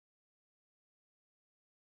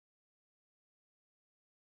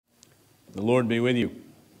The Lord be with you.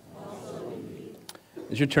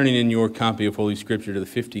 As you're turning in your copy of Holy Scripture to the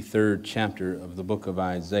 53rd chapter of the book of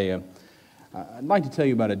Isaiah, I'd like to tell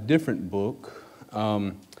you about a different book.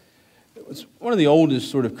 It's one of the oldest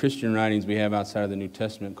sort of Christian writings we have outside of the New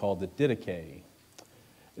Testament called the Didache.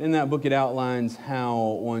 In that book it outlines how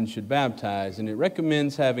one should baptize, and it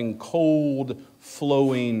recommends having cold,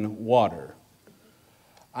 flowing water.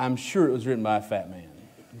 I'm sure it was written by a fat man,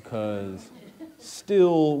 because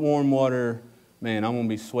still warm water, man, I'm going to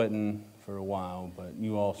be sweating for a while, but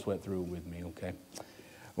you all sweat through it with me, okay?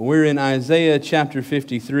 We're in Isaiah chapter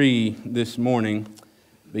 53 this morning,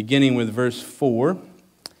 beginning with verse 4, and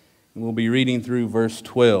we'll be reading through verse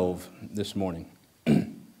 12 this morning.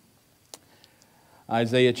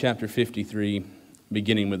 Isaiah chapter 53,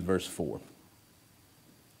 beginning with verse 4.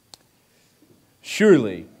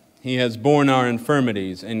 Surely he has borne our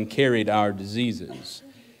infirmities and carried our diseases.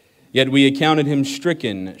 Yet we accounted him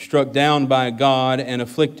stricken, struck down by God, and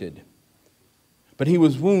afflicted. But he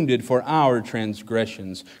was wounded for our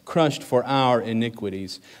transgressions, crushed for our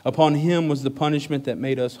iniquities. Upon him was the punishment that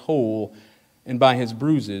made us whole, and by his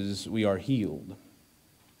bruises we are healed.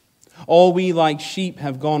 All we like sheep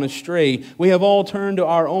have gone astray. We have all turned to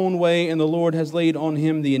our own way, and the Lord has laid on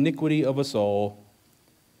him the iniquity of us all.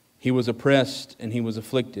 He was oppressed and he was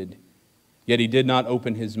afflicted. Yet he did not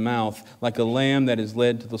open his mouth, like a lamb that is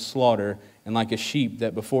led to the slaughter, and like a sheep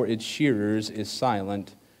that before its shearers is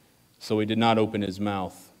silent, so he did not open his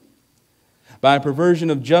mouth. By a perversion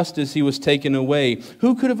of justice he was taken away.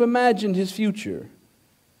 Who could have imagined his future?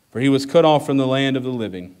 For he was cut off from the land of the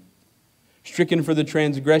living, stricken for the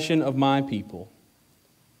transgression of my people.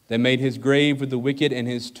 They made his grave with the wicked and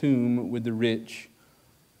his tomb with the rich,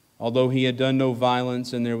 although he had done no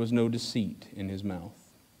violence and there was no deceit in his mouth.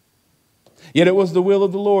 Yet it was the will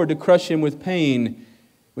of the Lord to crush him with pain.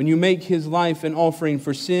 When you make his life an offering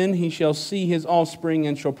for sin, he shall see his offspring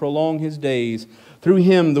and shall prolong his days. Through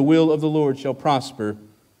him the will of the Lord shall prosper.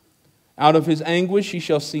 Out of his anguish he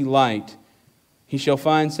shall see light. He shall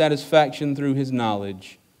find satisfaction through his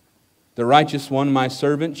knowledge. The righteous one, my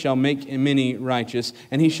servant, shall make many righteous,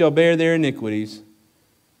 and he shall bear their iniquities.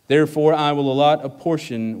 Therefore I will allot a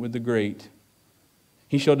portion with the great.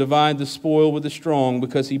 He shall divide the spoil with the strong,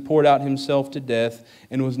 because he poured out himself to death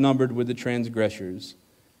and was numbered with the transgressors.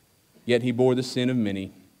 Yet he bore the sin of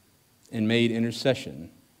many and made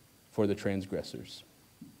intercession for the transgressors.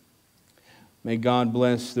 May God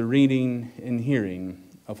bless the reading and hearing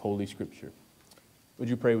of Holy Scripture. Would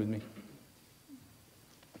you pray with me?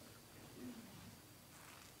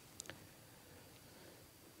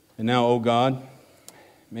 And now, O God,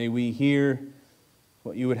 may we hear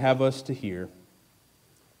what you would have us to hear,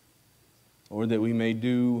 or that we may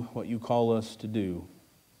do what you call us to do,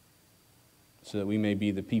 so that we may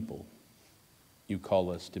be the people you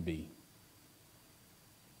call us to be.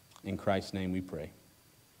 In Christ's name we pray.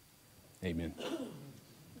 Amen.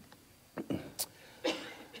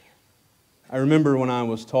 I remember when I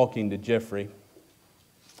was talking to Jeffrey.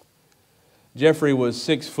 Jeffrey was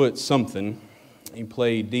 6 foot something. He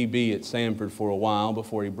played DB at Samford for a while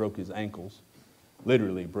before he broke his ankles.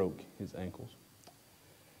 Literally broke his ankles.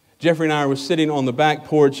 Jeffrey and I were sitting on the back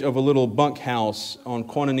porch of a little bunkhouse on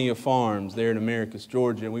Quintanilla Farms there in Americus,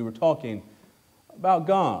 Georgia, and we were talking about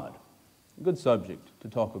God. A good subject to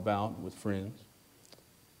talk about with friends.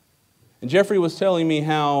 And Jeffrey was telling me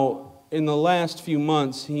how in the last few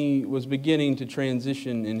months he was beginning to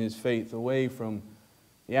transition in his faith away from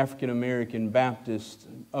the African-American Baptist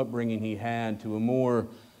upbringing he had to a more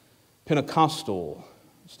Pentecostal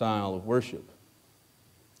style of worship.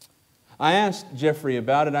 I asked Jeffrey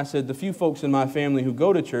about it. I said, the few folks in my family who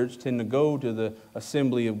go to church tend to go to the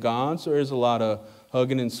Assembly of God, so there's a lot of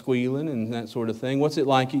hugging and squealing and that sort of thing. What's it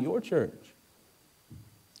like at your church?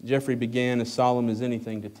 Jeffrey began, as solemn as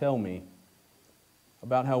anything, to tell me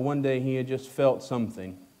about how one day he had just felt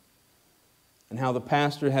something, and how the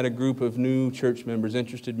pastor had a group of new church members,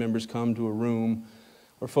 interested members, come to a room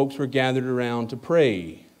where folks were gathered around to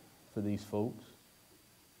pray for these folks.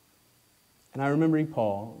 And I remember he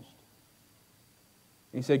paused.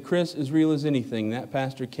 He said, Chris, as real as anything, that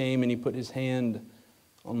pastor came and he put his hand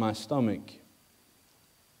on my stomach,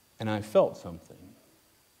 and I felt something.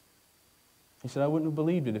 He said, I wouldn't have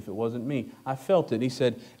believed it if it wasn't me. I felt it. He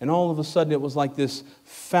said, and all of a sudden it was like this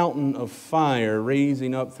fountain of fire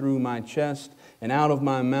raising up through my chest and out of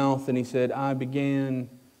my mouth. And he said, I began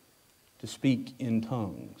to speak in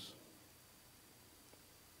tongues.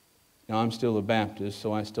 Now, I'm still a Baptist,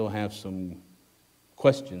 so I still have some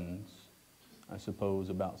questions, I suppose,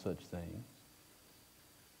 about such things.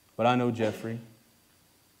 But I know Jeffrey.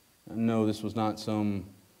 I know this was not some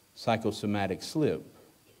psychosomatic slip.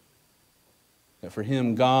 That for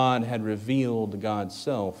him, God had revealed God's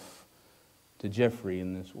self to Jeffrey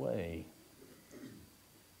in this way.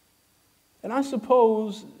 And I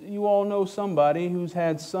suppose you all know somebody who's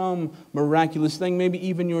had some miraculous thing, maybe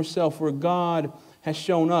even yourself, where God has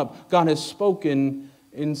shown up. God has spoken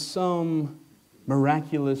in some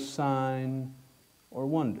miraculous sign or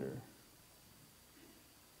wonder.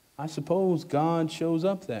 I suppose God shows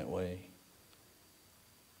up that way.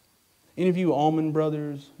 Any of you Allman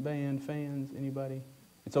Brothers Band fans? Anybody?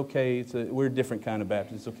 It's okay. We're a different kind of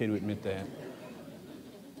Baptist. It's okay to admit that.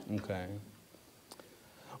 Okay.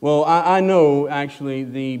 Well, I know, actually,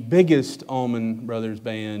 the biggest Allman Brothers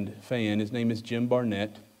Band fan. His name is Jim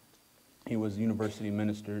Barnett. He was a university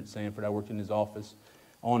minister at Sanford. I worked in his office.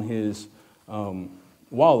 On his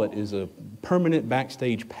wallet is a permanent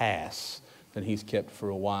backstage pass that he's kept for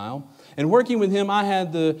a while. And working with him, I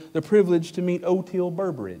had the privilege to meet Oteil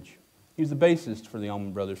Burbridge. He was the bassist for the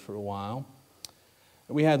Allman Brothers for a while.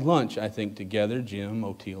 We had lunch, I think, together, Jim,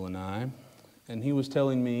 Oteil, and I. And he was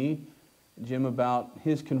telling me, Jim, about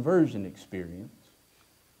his conversion experience,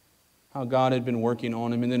 how God had been working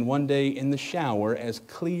on him. And then one day in the shower, as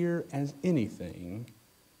clear as anything,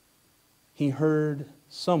 he heard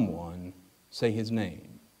someone say his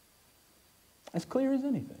name. As clear as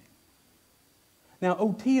anything. Now,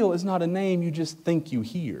 Oteil is not a name you just think you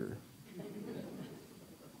hear.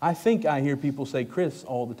 I think I hear people say Chris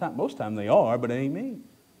all the time. Most of the time they are, but it ain't me.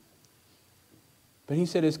 But he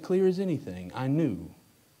said, as clear as anything, I knew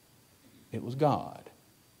it was God.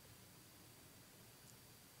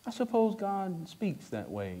 I suppose God speaks that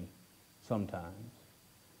way sometimes.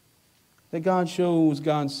 That God shows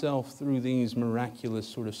God's self through these miraculous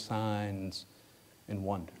sort of signs and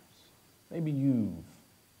wonders. Maybe you've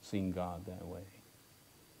seen God that way.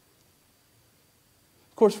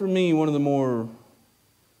 Of course, for me, one of the more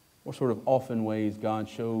sort of often ways God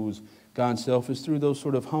shows God's self is through those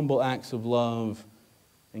sort of humble acts of love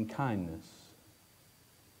and kindness.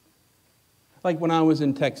 Like when I was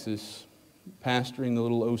in Texas, pastoring the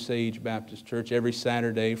little Osage Baptist Church, every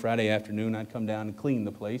Saturday, Friday afternoon, I'd come down and clean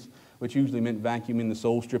the place, which usually meant vacuuming the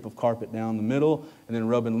sole strip of carpet down the middle and then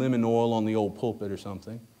rubbing lemon oil on the old pulpit or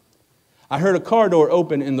something. I heard a car door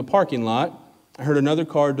open in the parking lot. I heard another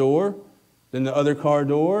car door, then the other car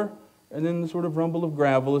door, and then the sort of rumble of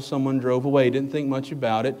gravel as someone drove away. Didn't think much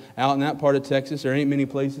about it. Out in that part of Texas, there ain't many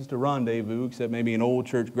places to rendezvous except maybe an old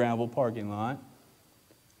church gravel parking lot.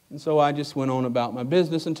 And so I just went on about my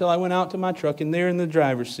business until I went out to my truck, and there in the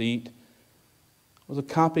driver's seat was a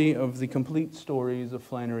copy of the complete stories of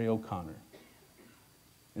Flannery O'Connor.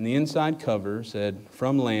 And the inside cover said,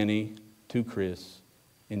 "From Lanny to Chris,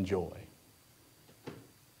 enjoy."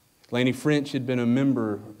 Lanny French had been a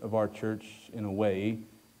member of our church in a way.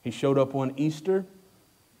 He showed up on Easter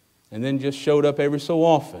and then just showed up every so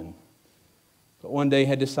often. But one day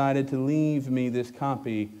had decided to leave me this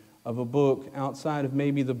copy of a book outside of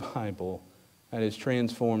maybe the Bible that has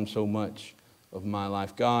transformed so much of my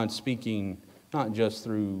life. God speaking not just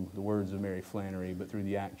through the words of Mary Flannery, but through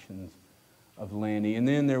the actions of Lanny. And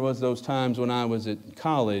then there was those times when I was at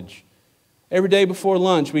college. Every day before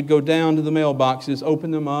lunch, we'd go down to the mailboxes,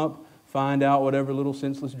 open them up, find out whatever little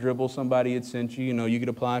senseless dribble somebody had sent you. You know, you could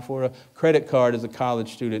apply for a credit card as a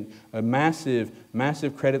college student, a massive,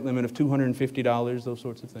 massive credit limit of $250, those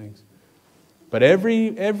sorts of things. But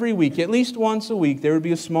every week, at least once a week, there would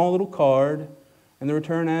be a small little card, and the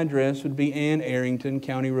return address would be Ann Arrington,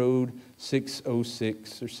 County Road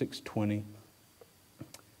 606 or 620.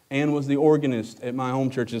 Ann was the organist at my home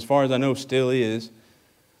church, as far as I know, still is.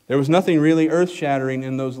 There was nothing really earth-shattering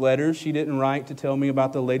in those letters. She didn't write to tell me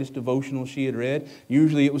about the latest devotional she had read.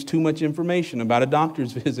 Usually it was too much information about a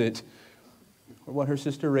doctor's visit or what her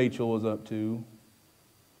sister Rachel was up to.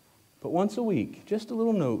 But once a week, just a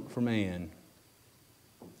little note from Ann.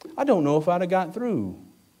 I don't know if I'd have got through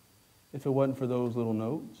if it wasn't for those little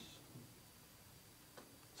notes.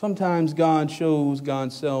 Sometimes God shows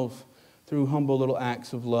God's self through humble little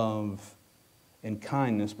acts of love and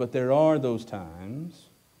kindness, but there are those times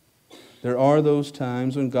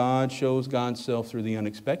when God shows God's self through the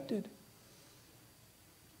unexpected.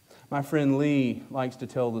 My friend Lee likes to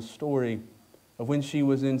tell the story of when she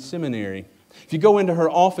was in seminary. If you go into her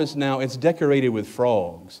office now, it's decorated with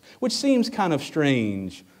frogs, which seems kind of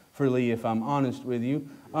strange for Lee, if I'm honest with you.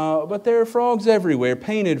 But there are frogs everywhere,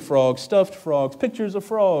 painted frogs, stuffed frogs, pictures of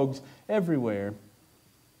frogs everywhere.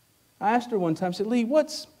 I asked her one time, I said, "Lee,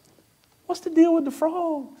 what's the deal with the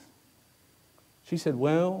frogs?" She said,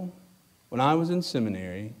 "Well, when I was in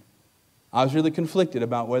seminary, I was really conflicted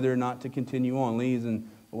about whether or not to continue on." Lee's in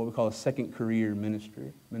what we call a second career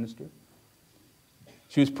minister.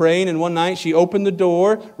 She was praying, and one night she opened the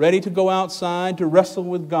door, ready to go outside to wrestle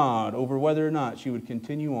with God over whether or not she would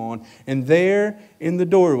continue on. And there in the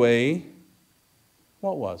doorway,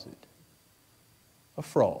 what was it? A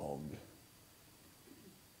frog.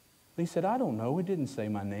 He said, I don't know. It didn't say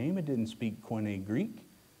my name. It didn't speak Koine Greek.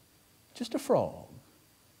 Just a frog.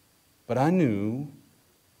 But I knew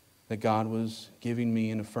that God was giving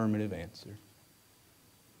me an affirmative answer.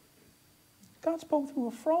 God spoke through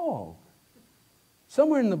a frog.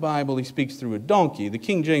 Somewhere in the Bible, he speaks through a donkey. The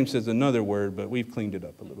King James says another word, but we've cleaned it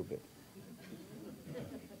up a little bit.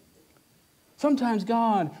 Sometimes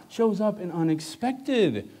God shows up in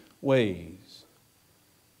unexpected ways.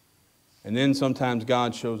 And then sometimes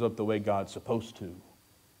God shows up the way God's supposed to,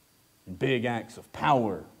 in big acts of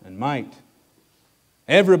power and might.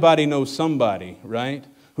 Everybody knows somebody, right,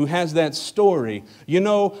 who has that story. You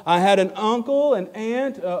know, I had an uncle, an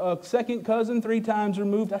aunt, a second cousin 3 times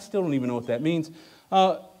removed. I still don't even know what that means.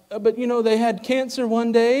 But, you know, they had cancer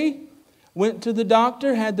one day, went to the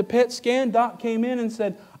doctor, had the PET scan. Doc came in and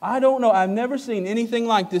said, I don't know, I've never seen anything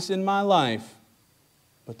like this in my life,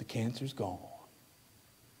 but the cancer's gone.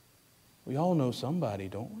 We all know somebody,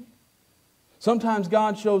 don't we? Sometimes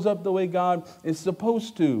God shows up the way God is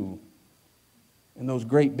supposed to, in those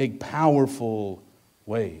great, big, powerful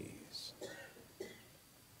ways.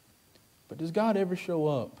 But does God ever show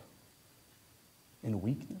up in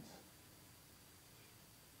weakness?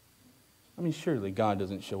 I mean, surely God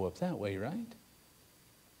doesn't show up that way, right?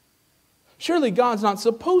 Surely God's not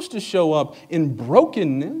supposed to show up in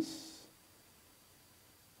brokenness,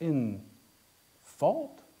 in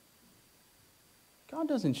fault. God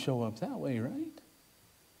doesn't show up that way, right?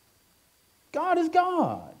 God is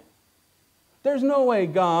God. There's no way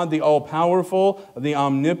God, the all-powerful, the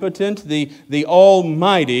omnipotent, the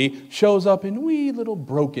almighty, shows up in wee little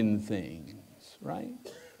broken things, right?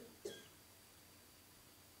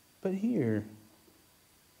 But here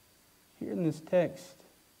in this text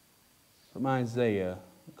from Isaiah,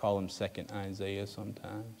 we call him Second Isaiah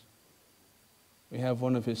sometimes, we have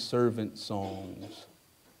one of his servant songs.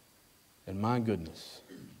 And my goodness,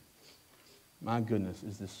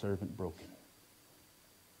 is this servant broken.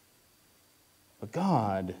 But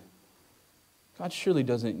God surely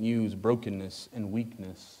doesn't use brokenness and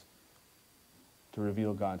weakness to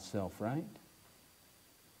reveal God's self, right?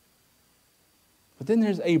 But then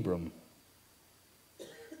there's Abram.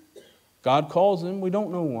 God calls him. We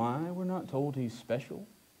don't know why. We're not told he's special.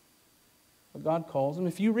 But God calls him.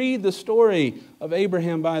 If you read the story of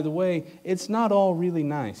Abraham, by the way, it's not all really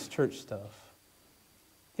nice church stuff.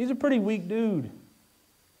 He's a pretty weak dude.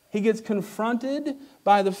 He gets confronted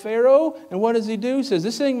by the Pharaoh, and what does he do? He says,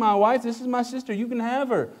 this ain't my wife, this is my sister, you can have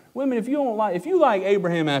her. Women, if you like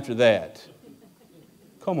Abraham after that,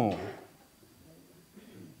 come on.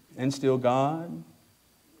 And still God,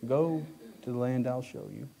 go to the land I'll show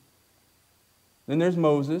you. Then there's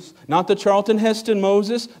Moses, not the Charlton Heston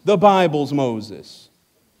Moses, the Bible's Moses.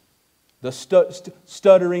 The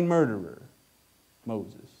stuttering murderer,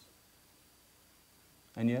 Moses.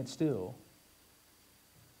 And yet still,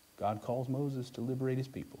 God calls Moses to liberate his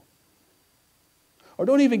people. Or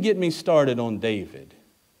don't even get me started on David.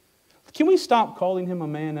 Can we stop calling him a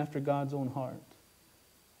man after God's own heart?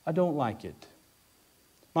 I don't like it.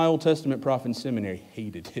 My Old Testament prof in seminary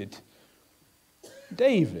hated it.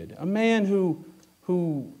 David, a man who,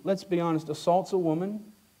 let's be honest, assaults a woman,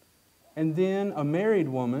 and then a married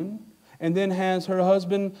woman, and then has her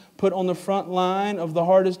husband put on the front line of the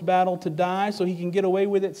hardest battle to die so he can get away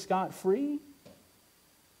with it scot-free.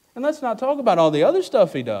 And let's not talk about all the other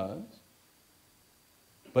stuff he does.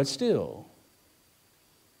 But still,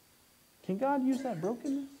 can God use that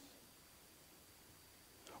brokenness?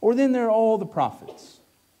 Or then there are all the prophets.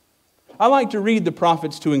 I like to read the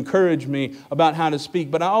prophets to encourage me about how to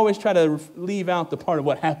speak, but I always try to leave out the part of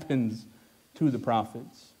what happens to the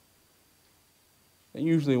prophets. They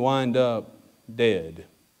usually wind up dead,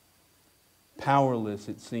 powerless,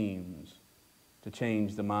 it seems, to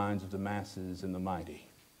change the minds of the masses and the mighty.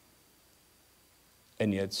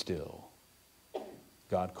 And yet still,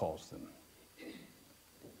 God calls them.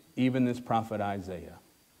 Even this prophet Isaiah,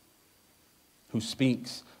 who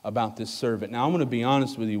speaks about this servant. Now, I'm going to be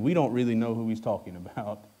honest with you. We don't really know who he's talking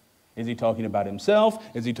about. Is he talking about himself?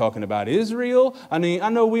 Is he talking about Israel? I mean, I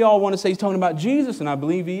know we all want to say he's talking about Jesus, and I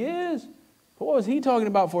believe he is. But what was he talking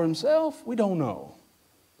about for himself? We don't know.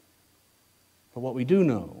 But what we do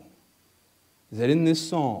know is that in this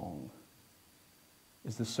song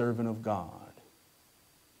is the servant of God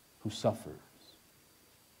who suffers,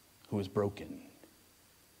 who is broken,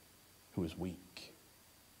 who is weak.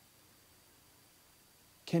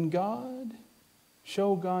 Can God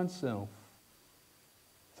show God's self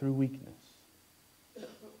through weakness?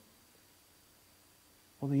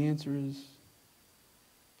 Well, the answer is,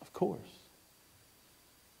 of course.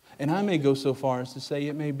 And I may go so far as to say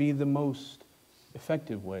it may be the most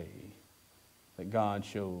effective way that God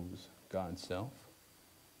shows God's self.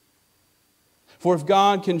 For if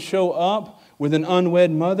God can show up with an unwed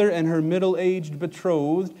mother and her middle-aged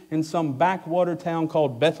betrothed in some backwater town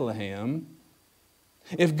called Bethlehem,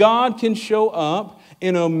 if God can show up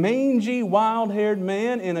in a mangy, wild-haired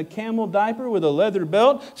man in a camel diaper with a leather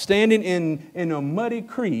belt standing in a muddy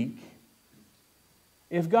creek,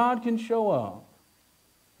 if God can show up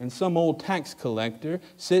and some old tax collector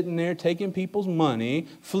sitting there taking people's money,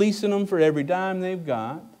 fleecing them for every dime they've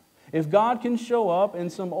got, if God can show up in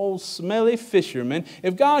some old smelly fisherman,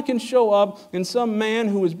 if God can show up in some man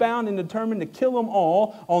who is bound and determined to kill them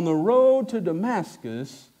all on the road to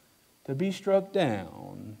Damascus to be struck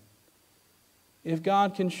down, if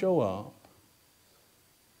God can show up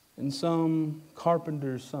in some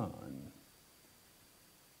carpenter's son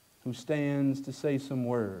who stands to say some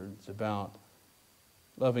words about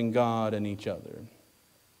loving God and each other,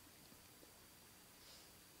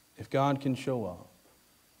 if God can show up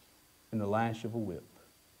in the lash of a whip,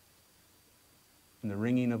 in the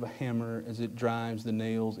ringing of a hammer as it drives the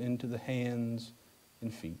nails into the hands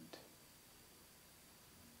and feet,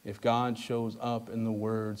 if God shows up in the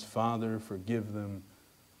words, Father, forgive them,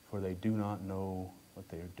 for they do not know what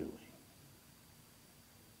they are doing,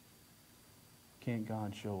 can't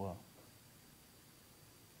God show up?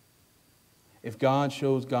 If God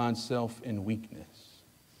shows God's self in weakness,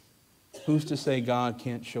 who's to say God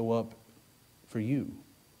can't show up for you?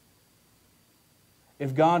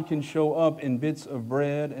 If God can show up in bits of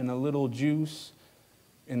bread and a little juice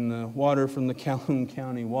in the water from the Calhoun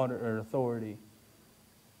County Water Authority,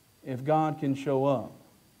 if God can show up,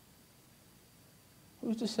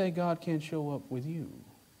 who's to say God can't show up with you,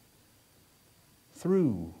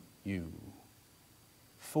 through you,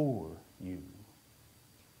 for you?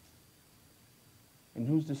 And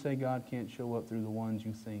who's to say God can't show up through the ones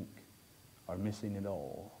you think are missing it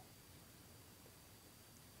all?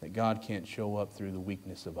 That God can't show up through the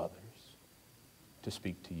weakness of others to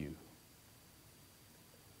speak to you?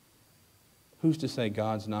 Who's to say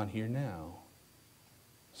God's not here now,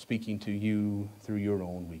 speaking to you through your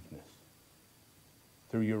own weakness,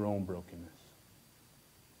 through your own brokenness?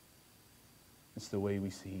 It's the way we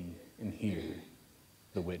see and hear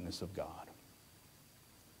the witness of God.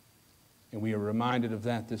 And we are reminded of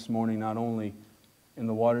that this morning, not only in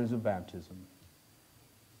the waters of baptism,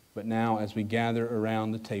 but now as we gather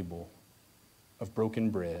around the table of broken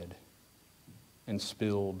bread and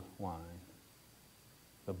spilled wine,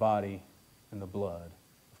 the body and the blood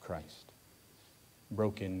of Christ,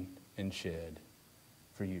 broken and shed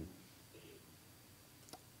for you.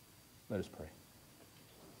 Let us pray.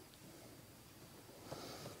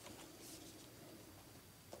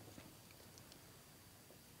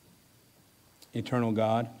 Eternal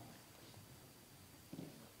God,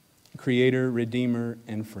 Creator, Redeemer,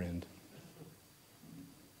 and Friend,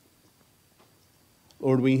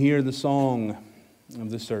 Lord, we hear the song of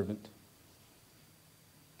the servant.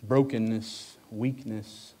 Brokenness,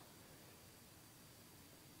 weakness.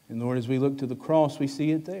 And Lord, as we look to the cross, we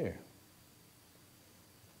see it there.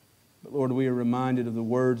 But Lord, we are reminded of the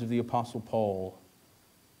words of the Apostle Paul,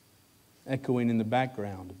 echoing in the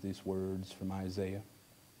background of these words from Isaiah,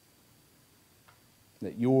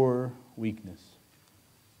 that your weakness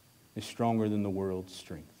is stronger than the world's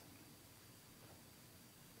strength.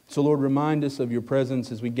 So Lord, remind us of your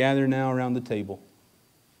presence as we gather now around the table,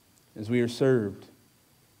 as we are served.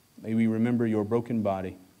 May we remember your broken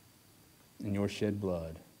body and your shed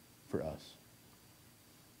blood for us.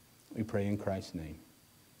 We pray in Christ's name.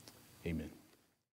 Amen.